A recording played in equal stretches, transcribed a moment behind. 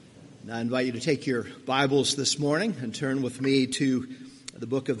I invite you to take your Bibles this morning and turn with me to the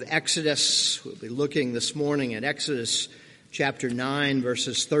book of Exodus. We'll be looking this morning at Exodus chapter 9,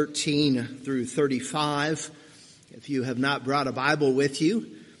 verses 13 through 35. If you have not brought a Bible with you,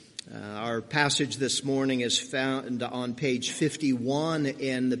 our passage this morning is found on page 51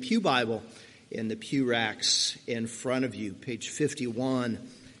 in the Pew Bible, in the pew racks in front of you, page 51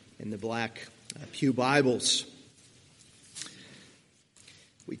 in the black Pew Bibles.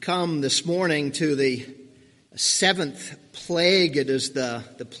 We come this morning to the seventh plague. It is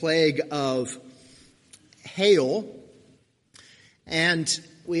the plague of hail. And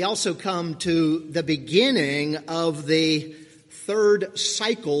we also come to the beginning of the third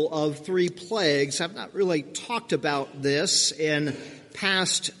cycle of three plagues. I've not really talked about this in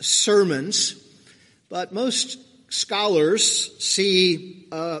past sermons, but most scholars see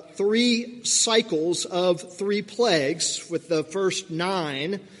three cycles of three plagues with the first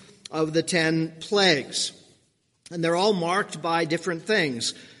 9 of the 10 plagues. And they're all marked by different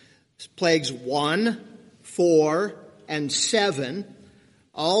things. Plagues 1, 4, and 7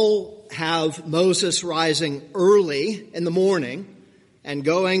 all have Moses rising early in the morning and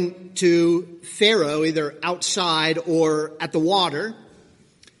going to Pharaoh either outside or at the water.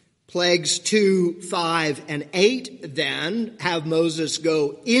 Plagues 2, 5, and 8 then have Moses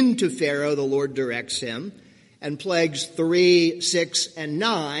go into Pharaoh, the Lord directs him. And plagues 3, 6, and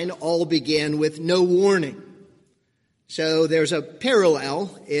 9 all begin with no warning. So there's a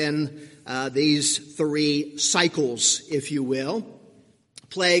parallel in these three cycles, if you will.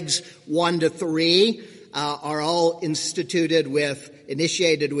 Plagues 1 to 3 are all initiated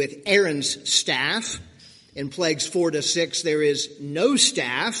with Aaron's staff. In plagues 4 to 6, there is no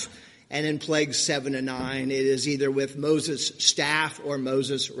staff. And in plagues 7 and 9, it is either with Moses' staff or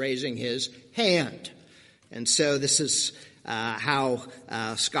Moses raising his hand. And so this is how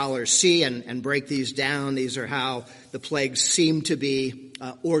scholars see and break these down. These are how the plagues seem to be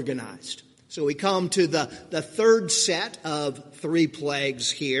organized. So we come to the third set of three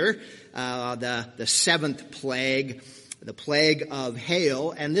plagues here, the seventh plague, the plague of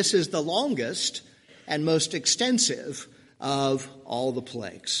hail. And this is the longest and most extensive of all the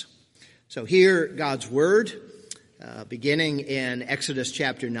plagues. So hear God's word, beginning in Exodus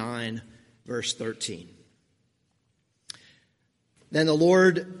chapter 9, verse 13. Then the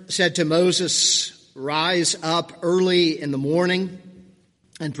Lord said to Moses, "Rise up early in the morning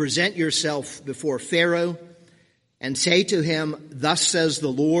and present yourself before Pharaoh and say to him, 'Thus says the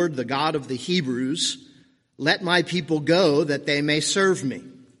Lord, the God of the Hebrews, let my people go that they may serve me.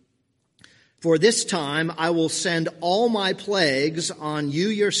 For this time I will send all my plagues on you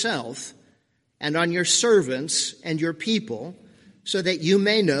yourself and on your servants and your people, so that you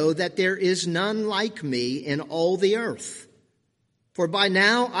may know that there is none like me in all the earth. For by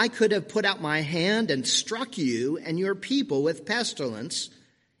now I could have put out my hand and struck you and your people with pestilence,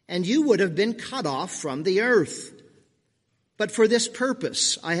 and you would have been cut off from the earth. But for this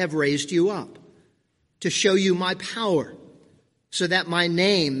purpose I have raised you up, to show you my power, so that my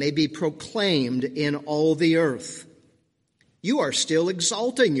name may be proclaimed in all the earth. You are still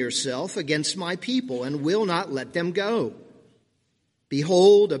exalting yourself against my people and will not let them go.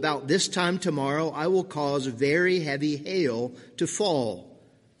 Behold, about this time tomorrow I will cause very heavy hail to fall,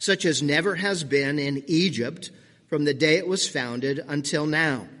 such as never has been in Egypt from the day it was founded until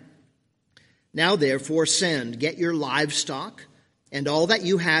now. Now therefore send, get your livestock and all that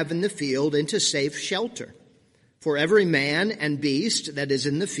you have in the field into safe shelter. For every man and beast that is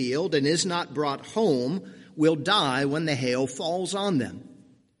in the field and is not brought home will die when the hail falls on them.'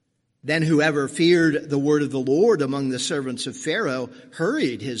 Then whoever feared the word of the Lord among the servants of Pharaoh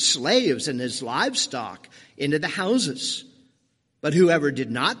hurried his slaves and his livestock into the houses. But whoever did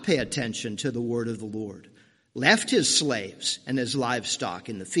not pay attention to the word of the Lord left his slaves and his livestock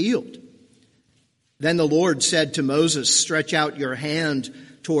in the field. Then the Lord said to Moses, 'Stretch out your hand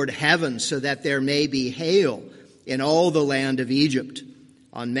toward heaven so that there may be hail in all the land of Egypt,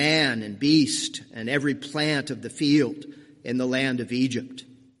 on man and beast and every plant of the field in the land of Egypt.'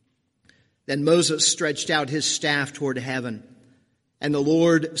 Then Moses stretched out his staff toward heaven, and the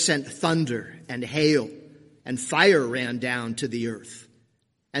Lord sent thunder and hail, and fire ran down to the earth.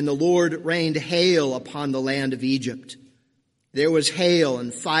 And the Lord rained hail upon the land of Egypt. There was hail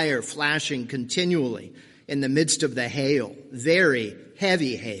and fire flashing continually in the midst of the hail, very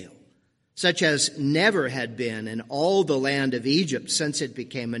heavy hail, such as never had been in all the land of Egypt since it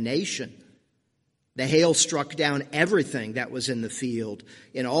became a nation. The hail struck down everything that was in the field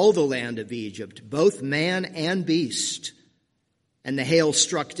in all the land of Egypt, both man and beast. And the hail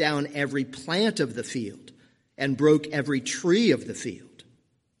struck down every plant of the field and broke every tree of the field.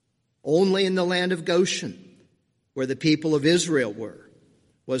 Only in the land of Goshen, where the people of Israel were,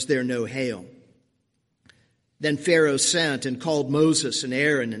 was there no hail. Then Pharaoh sent and called Moses and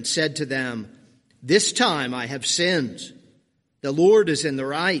Aaron and said to them, "This time I have sinned. The Lord is in the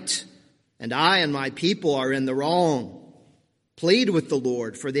right, and I and my people are in the wrong. Plead with the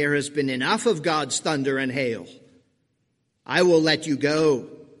Lord, for there has been enough of God's thunder and hail. I will let you go,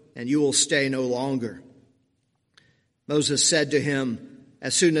 and you will stay no longer." Moses said to him,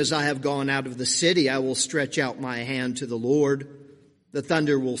 "As soon as I have gone out of the city, I will stretch out my hand to the Lord. The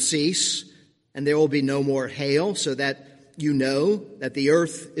thunder will cease, and there will be no more hail, so that you know that the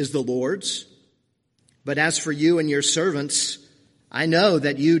earth is the Lord's. But as for you and your servants, I know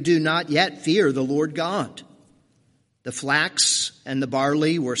that you do not yet fear the Lord God." The flax and the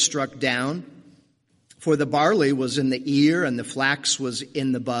barley were struck down, for the barley was in the ear and the flax was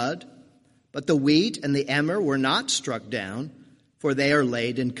in the bud. But the wheat and the emmer were not struck down, for they are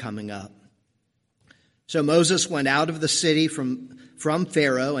laid in coming up. So Moses went out of the city from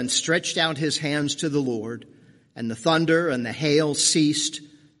Pharaoh and stretched out his hands to the Lord, and the thunder and the hail ceased,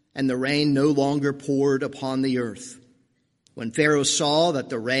 and the rain no longer poured upon the earth. When Pharaoh saw that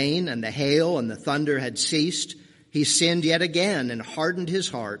the rain and the hail and the thunder had ceased, he sinned yet again and hardened his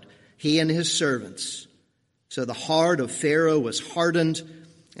heart, he and his servants. So the heart of Pharaoh was hardened,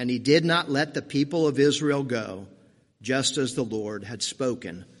 and he did not let the people of Israel go, just as the Lord had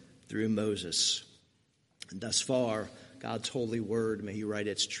spoken through Moses. And thus far, God's holy word, may he write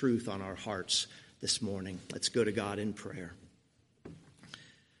its truth on our hearts this morning. Let's go to God in prayer.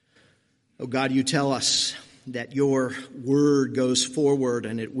 Oh God, you tell us that your word goes forward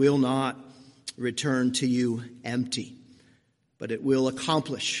and it will not return to you empty, but it will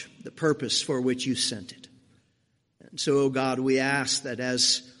accomplish the purpose for which you sent it. And so, oh God, we ask that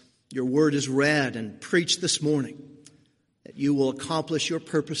as your word is read and preached this morning, that you will accomplish your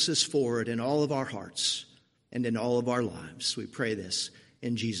purposes for it in all of our hearts and in all of our lives. We pray this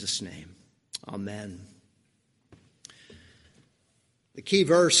in Jesus' name. Amen. The key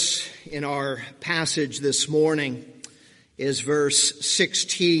verse in our passage this morning is verse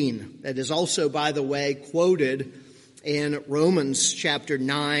 16. That is also, by the way, quoted in Romans chapter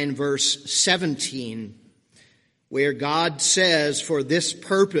 9, verse 17, where God says, "For this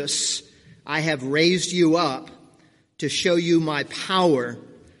purpose I have raised you up to show you my power,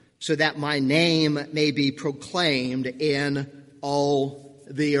 so that my name may be proclaimed in all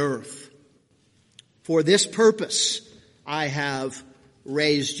the earth." For this purpose I have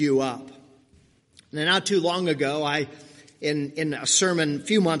raised you up. Now, not too long ago, in a sermon a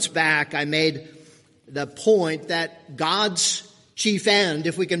few months back, I made the point that God's chief end,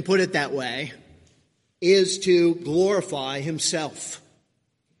 if we can put it that way, is to glorify himself.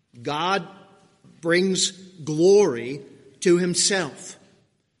 God brings glory to himself.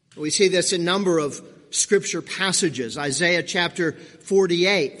 We see this in a number of scripture passages. Isaiah chapter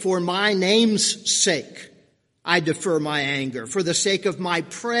 48, "For my name's sake I defer my anger. For the sake of my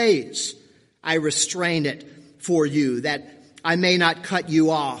praise I restrain it for you, that I may not cut you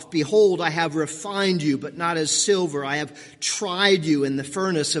off. Behold, I have refined you, but not as silver. I have tried you in the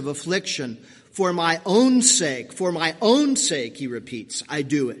furnace of affliction. For my own sake, he repeats, I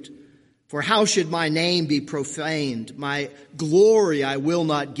do it. For how should my name be profaned? My glory I will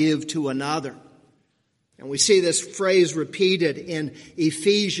not give to another." And we see this phrase repeated in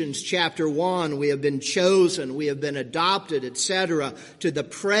Ephesians chapter 1. We have been chosen, we have been adopted, etc., to the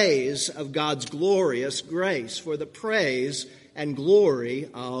praise of God's glorious grace, for the praise and glory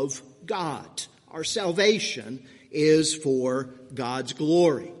of God. Our salvation is for God's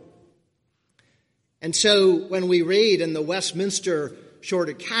glory. And so when we read in the Westminster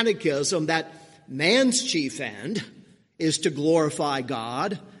Shorter Catechism that man's chief end is to glorify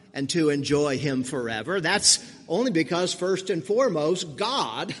God and to enjoy him forever, that's only because, first and foremost,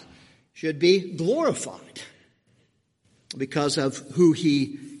 God should be glorified because of who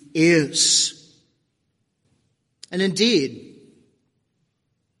he is. And indeed,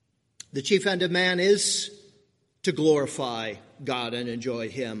 the chief end of man is to glorify God and enjoy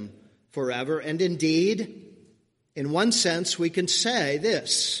him forever. And indeed, in one sense, we can say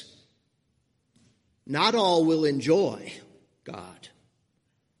this: not all will enjoy God,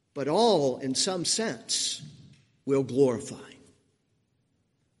 but all, in some sense, will glorify,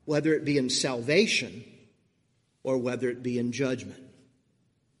 whether it be in salvation or whether it be in judgment.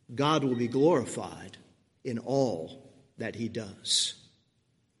 God will be glorified in all that he does.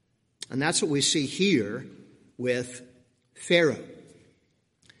 And that's what we see here with Pharaoh.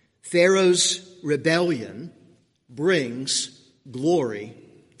 Pharaoh's rebellion brings glory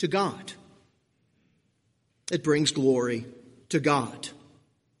to God. It brings glory to God.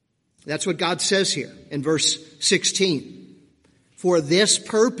 That's what God says here in verse 16. For this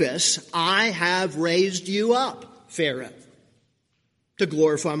purpose I have raised you up, Pharaoh, to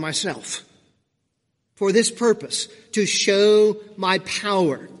glorify myself. For this purpose, to show my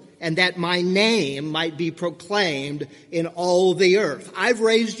power, and that my name might be proclaimed in all the earth. I've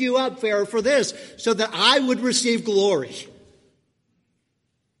raised you up, Pharaoh, for this, so that I would receive glory.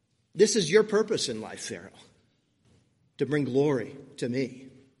 This is your purpose in life, Pharaoh, to bring glory to me.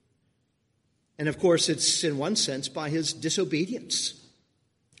 And of course, it's in one sense by his disobedience.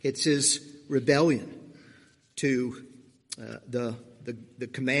 It's his rebellion to the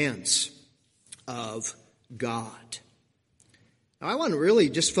commands of God. Now, I want to really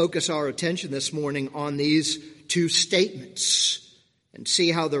just focus our attention this morning on these two statements and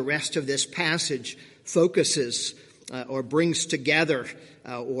see how the rest of this passage focuses or brings together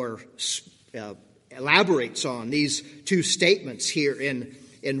or elaborates on these two statements here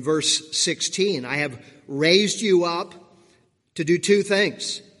in verse 16. I have raised you up to do two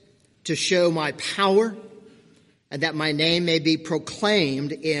things: to show my power, and that my name may be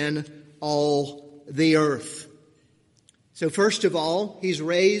proclaimed in all the earth. So first of all, he's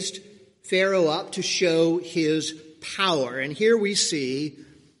raised Pharaoh up to show his power. And here we see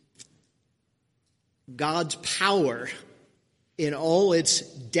God's power in all its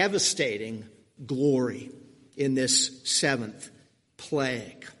devastating glory in this seventh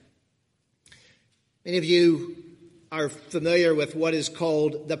plague. Many of you are familiar with what is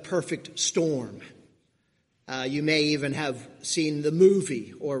called the perfect storm. You may even have seen the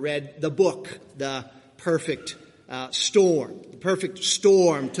movie or read the book, The Perfect Storm. The perfect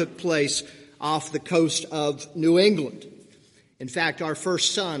storm took place off the coast of New England. In fact, our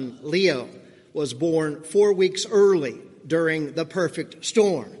first son, Leo, was born 4 weeks early during the perfect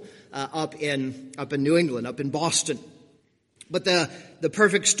storm up in New England, up in Boston. But the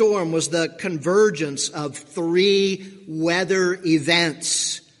perfect storm was the convergence of three weather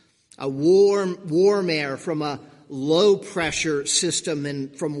events: a warm air from a low pressure system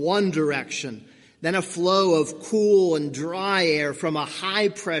from one direction, then a flow of cool and dry air from a high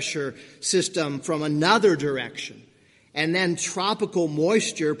pressure system from another direction, and then tropical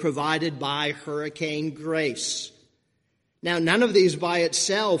moisture provided by Hurricane Grace. Now, none of these by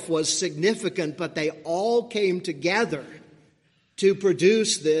itself was significant, but they all came together to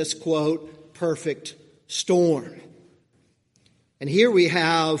produce this, quote, perfect storm. And here we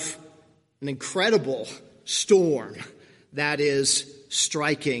have an incredible storm that is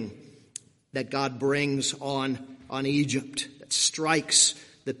striking, that God brings on Egypt, that strikes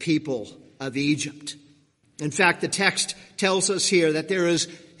the people of Egypt. In fact, the text tells us here that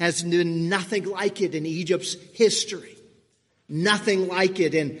has been nothing like it in Egypt's history. Nothing like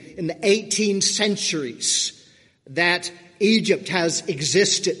it in the 18 centuries that Egypt has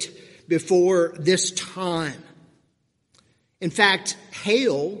existed before this time. In fact,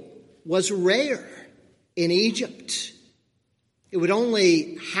 hail was rare in Egypt. It would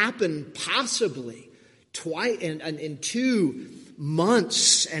only happen possibly twice in 2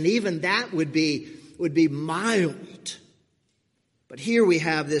 months, and even that would be mild. But here we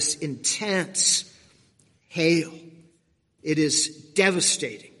have this intense hail. It is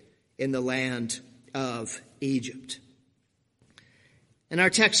devastating in the land of Egypt. And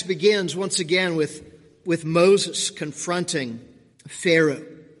our text begins once again with Moses confronting Pharaoh.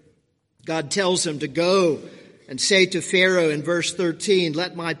 God tells him to go and say to Pharaoh in verse 13,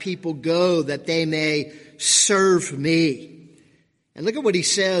 "Let my people go that they may serve me." And look at what he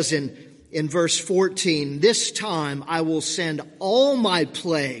says in verse 14. "This time I will send all my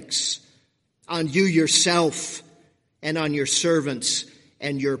plagues on you yourself and on your servants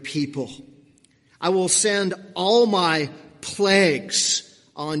and your people. I will send all my plagues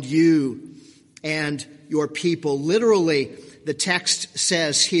on you and your people." Literally, the text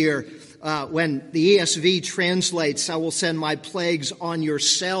says here, when the ESV translates, "I will send my plagues on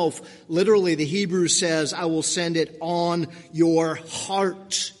yourself," literally the Hebrew says, "I will send it on your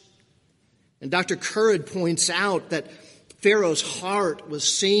heart." And Dr. Currid points out that Pharaoh's heart was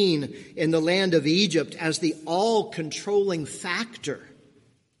seen in the land of Egypt as the all-controlling factor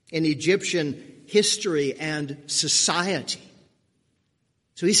in Egyptian history and society.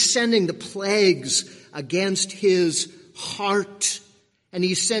 So he's sending the plagues against his heart. And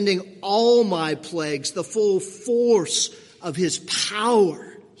he's sending all my plagues, the full force of his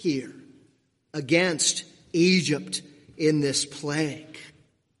power here against Egypt in this plague.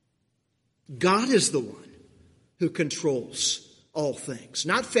 God is the one who controls all things,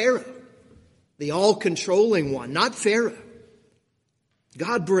 not Pharaoh, the all-controlling one, not Pharaoh.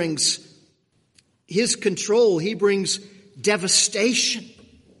 God brings his control. He brings devastation.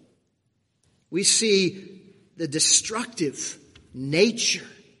 We see the destructive nature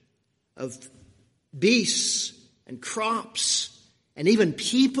of beasts and crops and even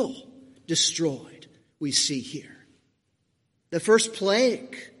people destroyed, we see here. The first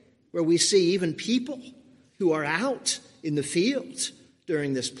plague, where we see even people who are out in the field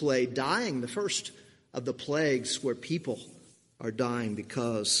during this plague dying. The first of the plagues where people are dying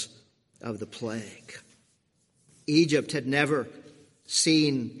because of the plague. Egypt had never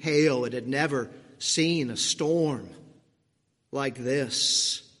seen hail. It had never seen a storm like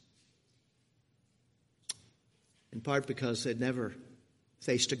this. In part because they'd never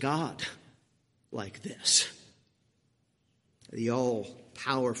faced a God like this. The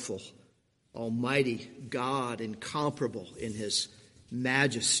all-powerful, almighty God, incomparable in his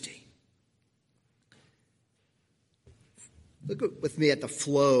majesty. Look with me at the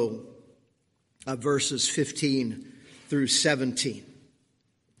flow of verses 15 through 17.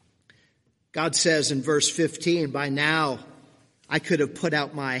 God says in verse 15, "By now I could have put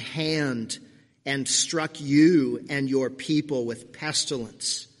out my hand and struck you and your people with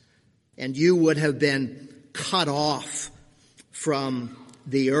pestilence, and you would have been cut off from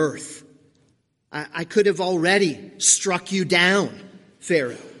the earth. I could have already struck you down,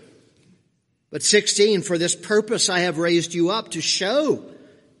 Pharaoh. But 16, for this purpose I have raised you up to show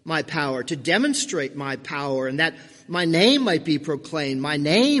my power, to demonstrate my power, and that my name might be proclaimed, my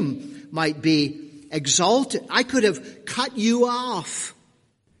name might be exalted. I could have cut you off,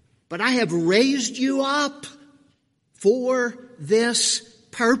 but I have raised you up for this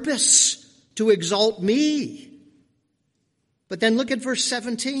purpose, to exalt me." But then look at verse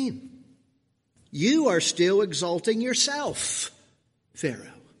 17. "You are still exalting yourself,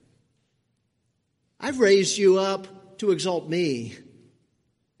 Pharaoh. I've raised you up to exalt me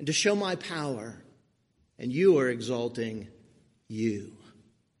and to show my power, and you are exalting you,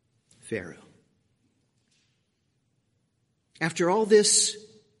 Pharaoh." After all this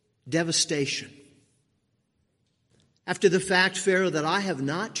devastation, after the fact, Pharaoh, that I have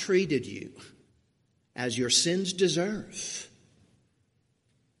not treated you as your sins deserve,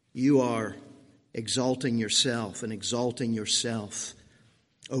 you are exalting yourself and exalting yourself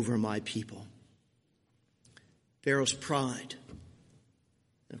over my people. Pharaoh's pride.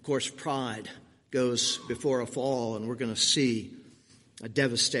 And of course, pride goes before a fall, and we're going to see a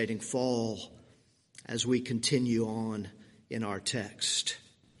devastating fall as we continue on in our text.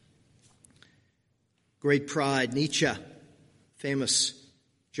 Great pride. Nietzsche, famous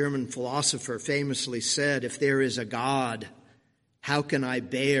German philosopher, famously said, "If there is a God, how can I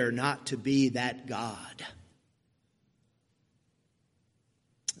bear not to be that God?"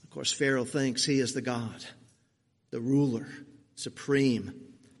 Of course, Pharaoh thinks he is the God, the ruler,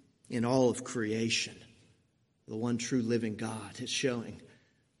 supreme in all of creation. The one true living God is showing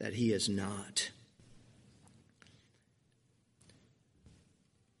that he is not.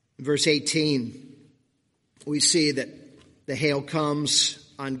 In verse 18, we see that the hail comes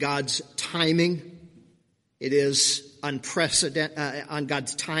on God's timing. It is unprecedented on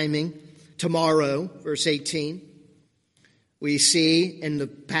God's timing. Tomorrow, verse 18, we see in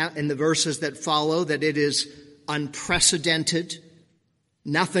the verses that follow that it is unprecedented.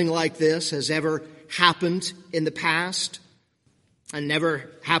 Nothing like this has ever happened in the past and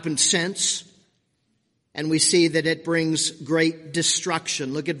never happened since. And we see that it brings great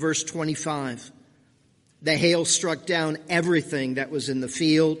destruction. Look at verse 25. "The hail struck down everything that was in the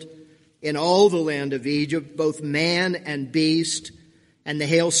field, in all the land of Egypt, both man and beast. And the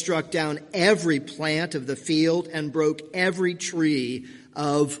hail struck down every plant of the field and broke every tree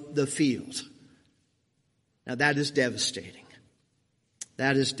of the field." Now that is devastating.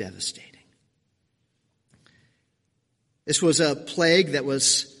 That is devastating. This was a plague that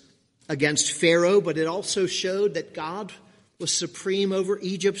was against Pharaoh, but it also showed that God was supreme over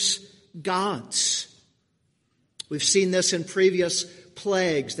Egypt's gods. We've seen this in previous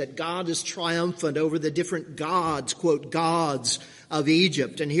plagues, that God is triumphant over the different gods, quote, gods of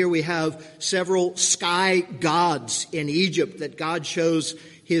Egypt. And here we have several sky gods in Egypt that God shows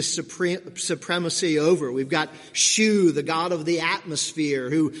his supremacy over. We've got Shu, the god of the atmosphere,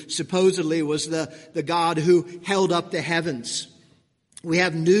 who supposedly was the god who held up the heavens. We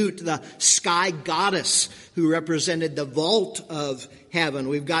have Nut, the sky goddess, who represented the vault of heaven.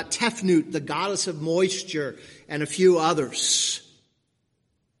 We've got Tefnut, the goddess of moisture, and a few others.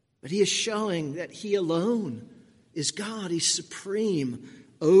 But he is showing that he alone is God. He's supreme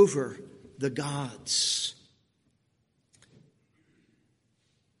over the gods.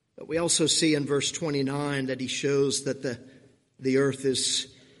 But we also see in verse 29 that he shows that the earth is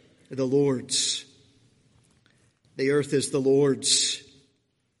the Lord's. The earth is the Lord's.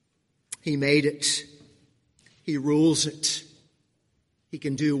 He made it. He rules it. He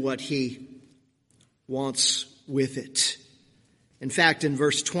can do what he wants with it. In fact, in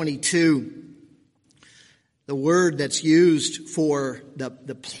verse 22, the word that's used for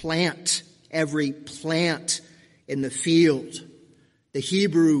the plant, every plant in the field, the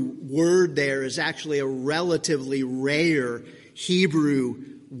Hebrew word there is actually a relatively rare Hebrew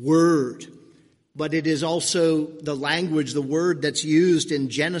word. But it is also the language, the word that's used in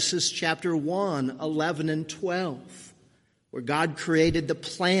Genesis chapter 1, 11 and 12, where God created the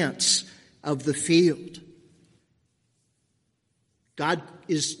plants of the field. God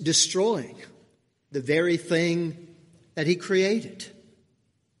is destroying the very thing that he created.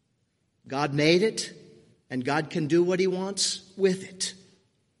 God made it, and God can do what he wants with it,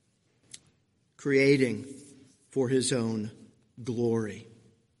 creating for his own glory.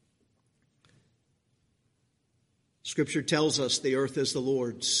 Scripture tells us the earth is the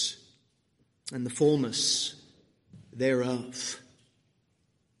Lord's and the fullness thereof.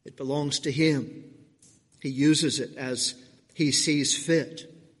 It belongs to him. He uses it as he sees fit.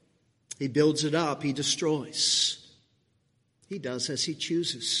 He builds it up. He destroys. He does as he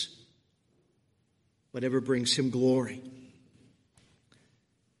chooses. Whatever brings him glory.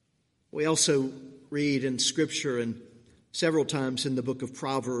 We also read in Scripture and several times in the book of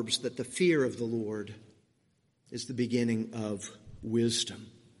Proverbs that the fear of the Lord is the beginning of wisdom.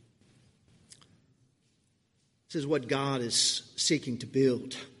 This is what God is seeking to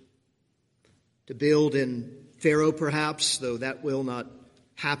build. To build in Pharaoh, perhaps, though that will not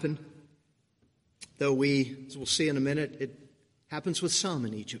happen. Though as we'll see in a minute, it happens with some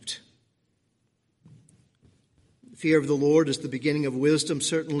in Egypt. The fear of the Lord is the beginning of wisdom,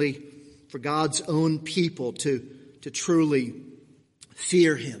 certainly for God's own people to truly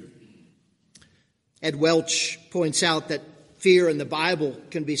fear him. Ed Welch points out that fear in the Bible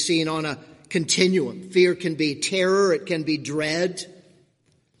can be seen on a continuum. Fear can be terror, it can be dread,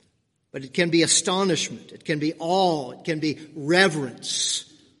 but it can be astonishment, it can be awe, it can be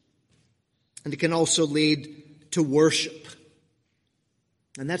reverence, and it can also lead to worship.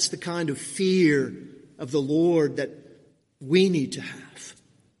 And that's the kind of fear of the Lord that we need to have.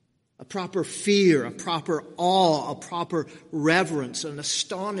 A proper fear, a proper awe, a proper reverence, an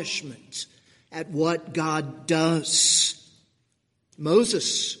astonishment at what God does.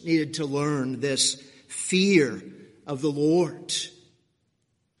 Moses needed to learn this fear of the Lord.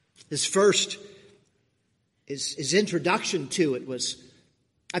 His introduction to it was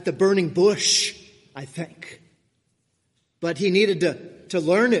at the burning bush, I think. But he needed to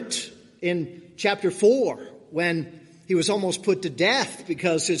learn it in chapter 4 when he was almost put to death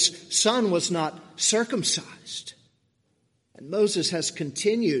because his son was not circumcised. And Moses has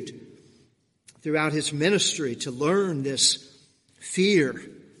continued throughout his ministry to learn this fear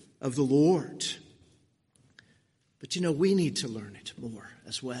of the Lord. But we need to learn it more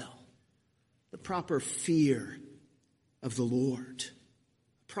as well. The proper fear of the Lord.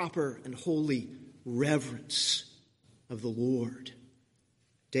 Proper and holy reverence of the Lord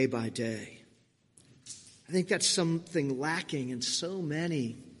day by day. I think that's something lacking in so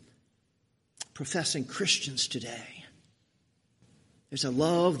many professing Christians today. There's a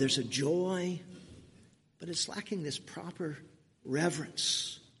love, there's a joy, but it's lacking this proper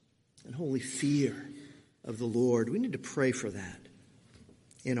reverence and holy fear of the Lord. We need to pray for that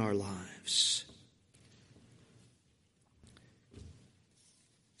in our lives.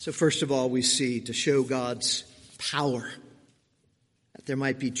 So first of all, we see to show God's power, that there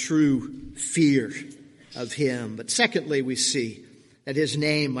might be true fear of him. But secondly, we see that his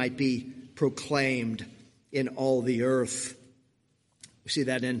name might be proclaimed in all the earth. We see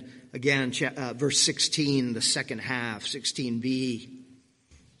that in, again, verse 16, the second half, 16b.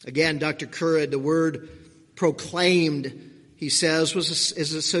 Again, Dr. Currid, the word proclaimed, he says,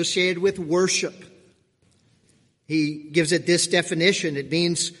 is associated with worship. He gives it this definition. It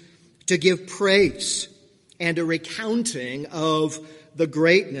means to give praise and a recounting of the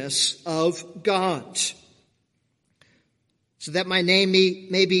greatness of God. So that my name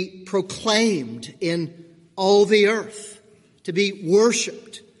may be proclaimed in all the earth, to be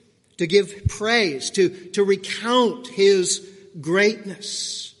worshipped, to give praise, to recount his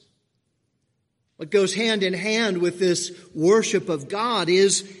greatness. What goes hand in hand with this worship of God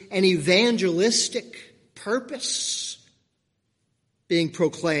is an evangelistic purpose being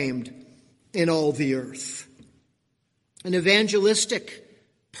proclaimed in all the earth. An evangelistic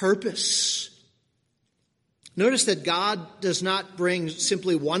purpose. Notice that God does not bring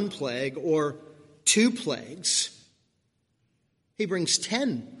simply one plague or 2 plagues. He brings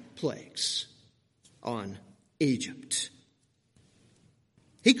 10 plagues on Egypt.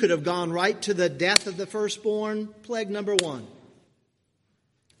 He could have gone right to the death of the firstborn, plague number 1.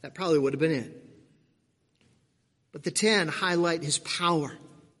 That probably would have been it. But the 10 highlight his power.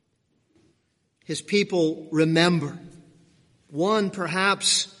 His people remember. One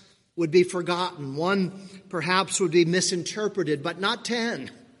perhaps would be forgotten. One perhaps would be misinterpreted, but not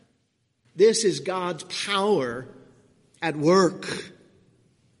 10. This is God's power at work.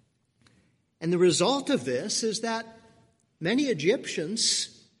 And the result of this is that many Egyptians,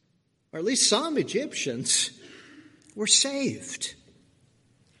 or at least some Egyptians, were saved.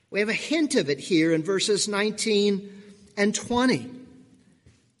 We have a hint of it here in verses 19 and 20.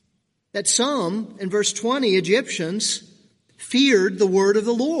 That some, in verse 20, Egyptians feared the word of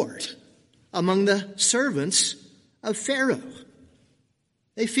the Lord among the servants of Pharaoh.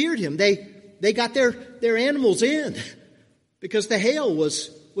 They feared him. They got their animals in because the hail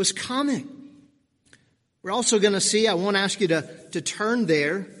was coming. We're also going to see, I won't ask you to turn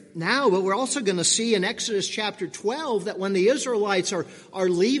there now, but we're also going to see in Exodus chapter 12 that when the Israelites are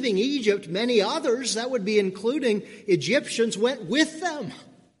leaving Egypt, many others, that would be including Egyptians, went with them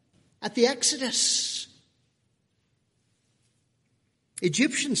at the Exodus.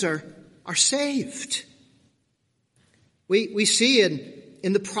 Egyptians are saved. We see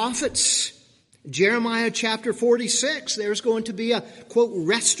in the prophets, Jeremiah chapter 46, there's going to be a, quote,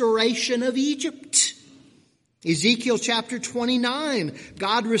 restoration of Egypt. Ezekiel chapter 29,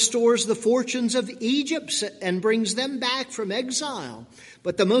 God restores the fortunes of Egypt and brings them back from exile.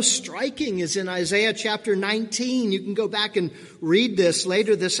 But the most striking is in Isaiah chapter 19. You can go back and read this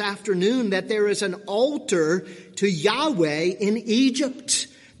later this afternoon, that there is an altar to Yahweh in Egypt.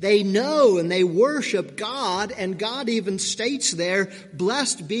 They know and they worship God, and God even states there,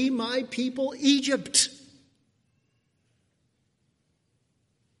 "Blessed be my people Egypt."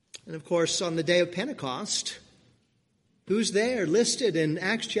 And of course, on the day of Pentecost, who's there listed in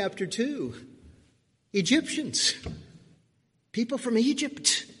Acts chapter 2? Egyptians. People from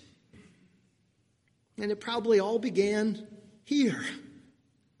Egypt. And it probably all began here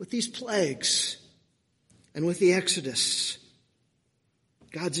with these plagues and with the Exodus.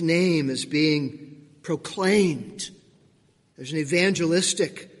 God's name is being proclaimed. There's an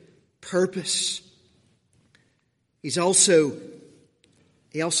evangelistic purpose. He also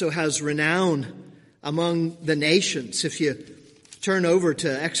has renown among the nations. If you turn over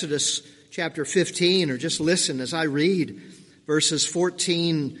to Exodus chapter 15, or just listen as I read verses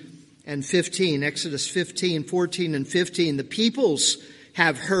 14 and 15, Exodus 15, 14 and 15, the peoples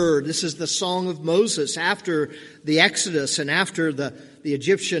have heard. This is the song of Moses after the Exodus and after the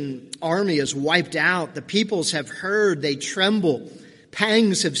Egyptian army is wiped out. The peoples have heard, they tremble.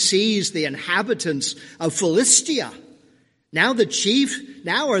 Pangs have seized the inhabitants of Philistia. Now are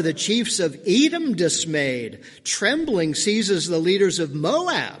the chiefs of Edom dismayed. Trembling seizes the leaders of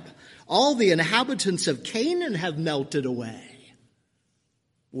Moab. All the inhabitants of Canaan have melted away.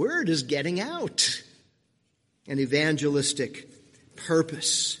 Word is getting out. An evangelistic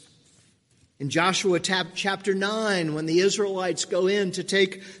purpose. In Joshua chapter 9, when the Israelites go in to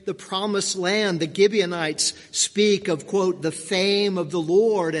take the promised land, the Gibeonites speak of, quote, the fame of the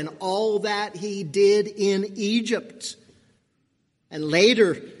Lord and all that he did in Egypt. And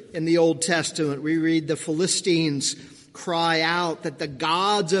later in the Old Testament, we read the Philistines cry out that the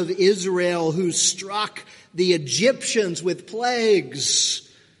gods of Israel who struck the Egyptians with plagues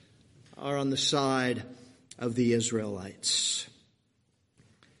are on the side of the Israelites.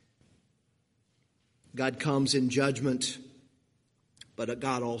 God comes in judgment, but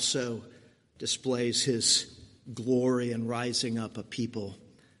God also displays his glory in rising up a people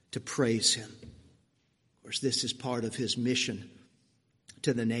to praise him. Of course, this is part of his mission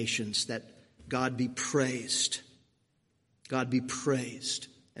to the nations, that God be praised. God be praised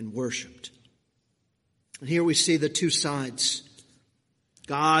and worshiped. And here we see the two sides.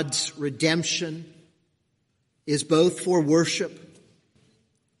 God's redemption is both for worship,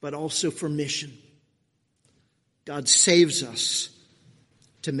 but also for mission. God saves us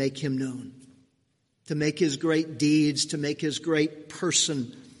to make him known, to make his great deeds, to make his great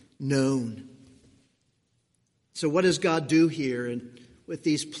person known. So what does God do here with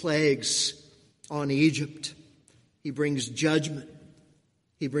these plagues on Egypt? He brings judgment,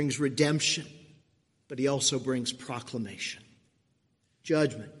 he brings redemption, but he also brings proclamation.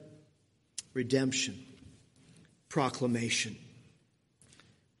 Judgment, redemption, proclamation.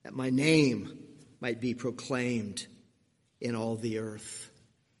 That my name might be proclaimed in all the earth.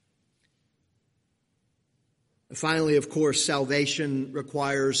 And finally, of course, salvation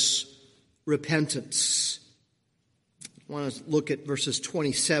requires repentance. I want to look at verses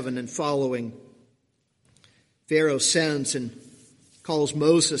 27 and following. Pharaoh sends and calls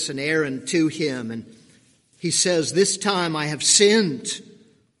Moses and Aaron to him, and he says, "This time I have sinned.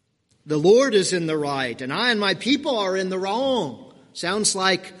 The Lord is in the right, and I and my people are in the wrong." Sounds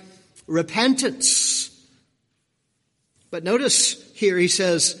like repentance. But notice here he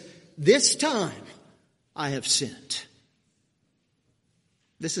says, "This time I have sinned."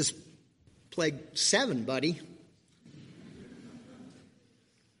 This is plague 7, buddy.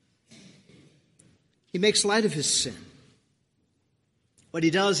 He makes light of his sin. What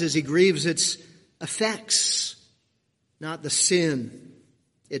he does is he grieves its effects, not the sin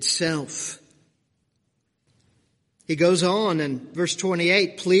itself. He goes on in verse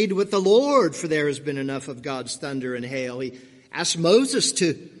 28, "Plead with the Lord, for there has been enough of God's thunder and hail." He asks Moses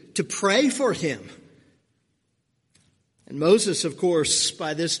to pray for him. And Moses, of course,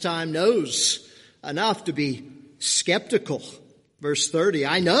 by this time knows enough to be skeptical. Verse 30,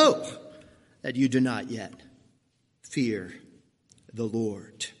 "I know that you do not yet fear the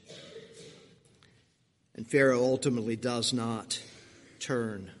Lord." And Pharaoh ultimately does not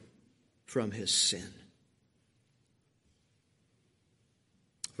turn from his sin.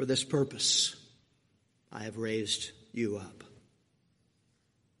 "For this purpose I have raised you up."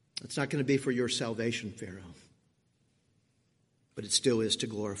 It's not going to be for your salvation, Pharaoh, but it still is to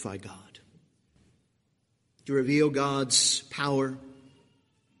glorify God, to reveal God's power,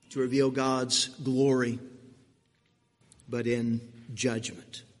 to reveal God's glory, but in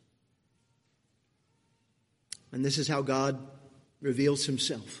judgment. And this is how God reveals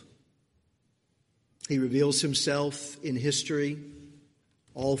himself. He reveals himself in history,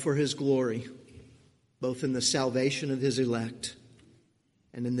 all for his glory, both in the salvation of his elect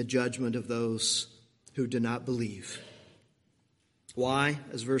and in the judgment of those who do not believe. Why?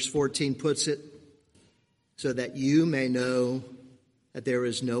 As verse 14 puts it, "So that you may know that there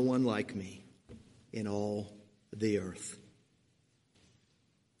is no one like me in all the earth."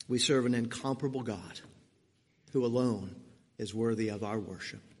 We serve an incomparable God who alone is worthy of our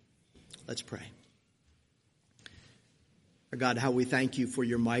worship. Let's pray. Our God, how we thank you for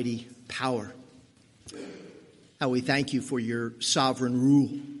your mighty power. How we thank you for your sovereign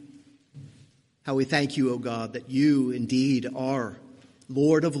rule. How we thank you, O God, that you indeed are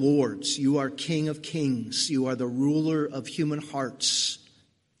Lord of lords. You are King of kings. You are the ruler of human hearts.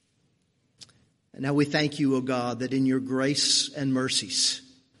 And now we thank you, O God, that in your grace and mercies,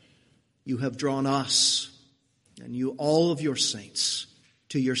 you have drawn us and you, all of your saints,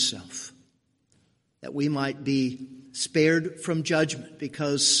 to yourself, that we might be spared from judgment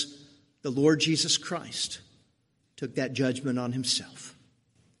because the Lord Jesus Christ took that judgment on himself.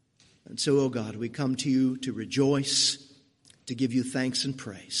 And so, O God, we come to you to rejoice, to give you thanks and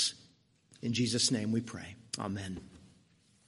praise. In Jesus' name we pray. Amen.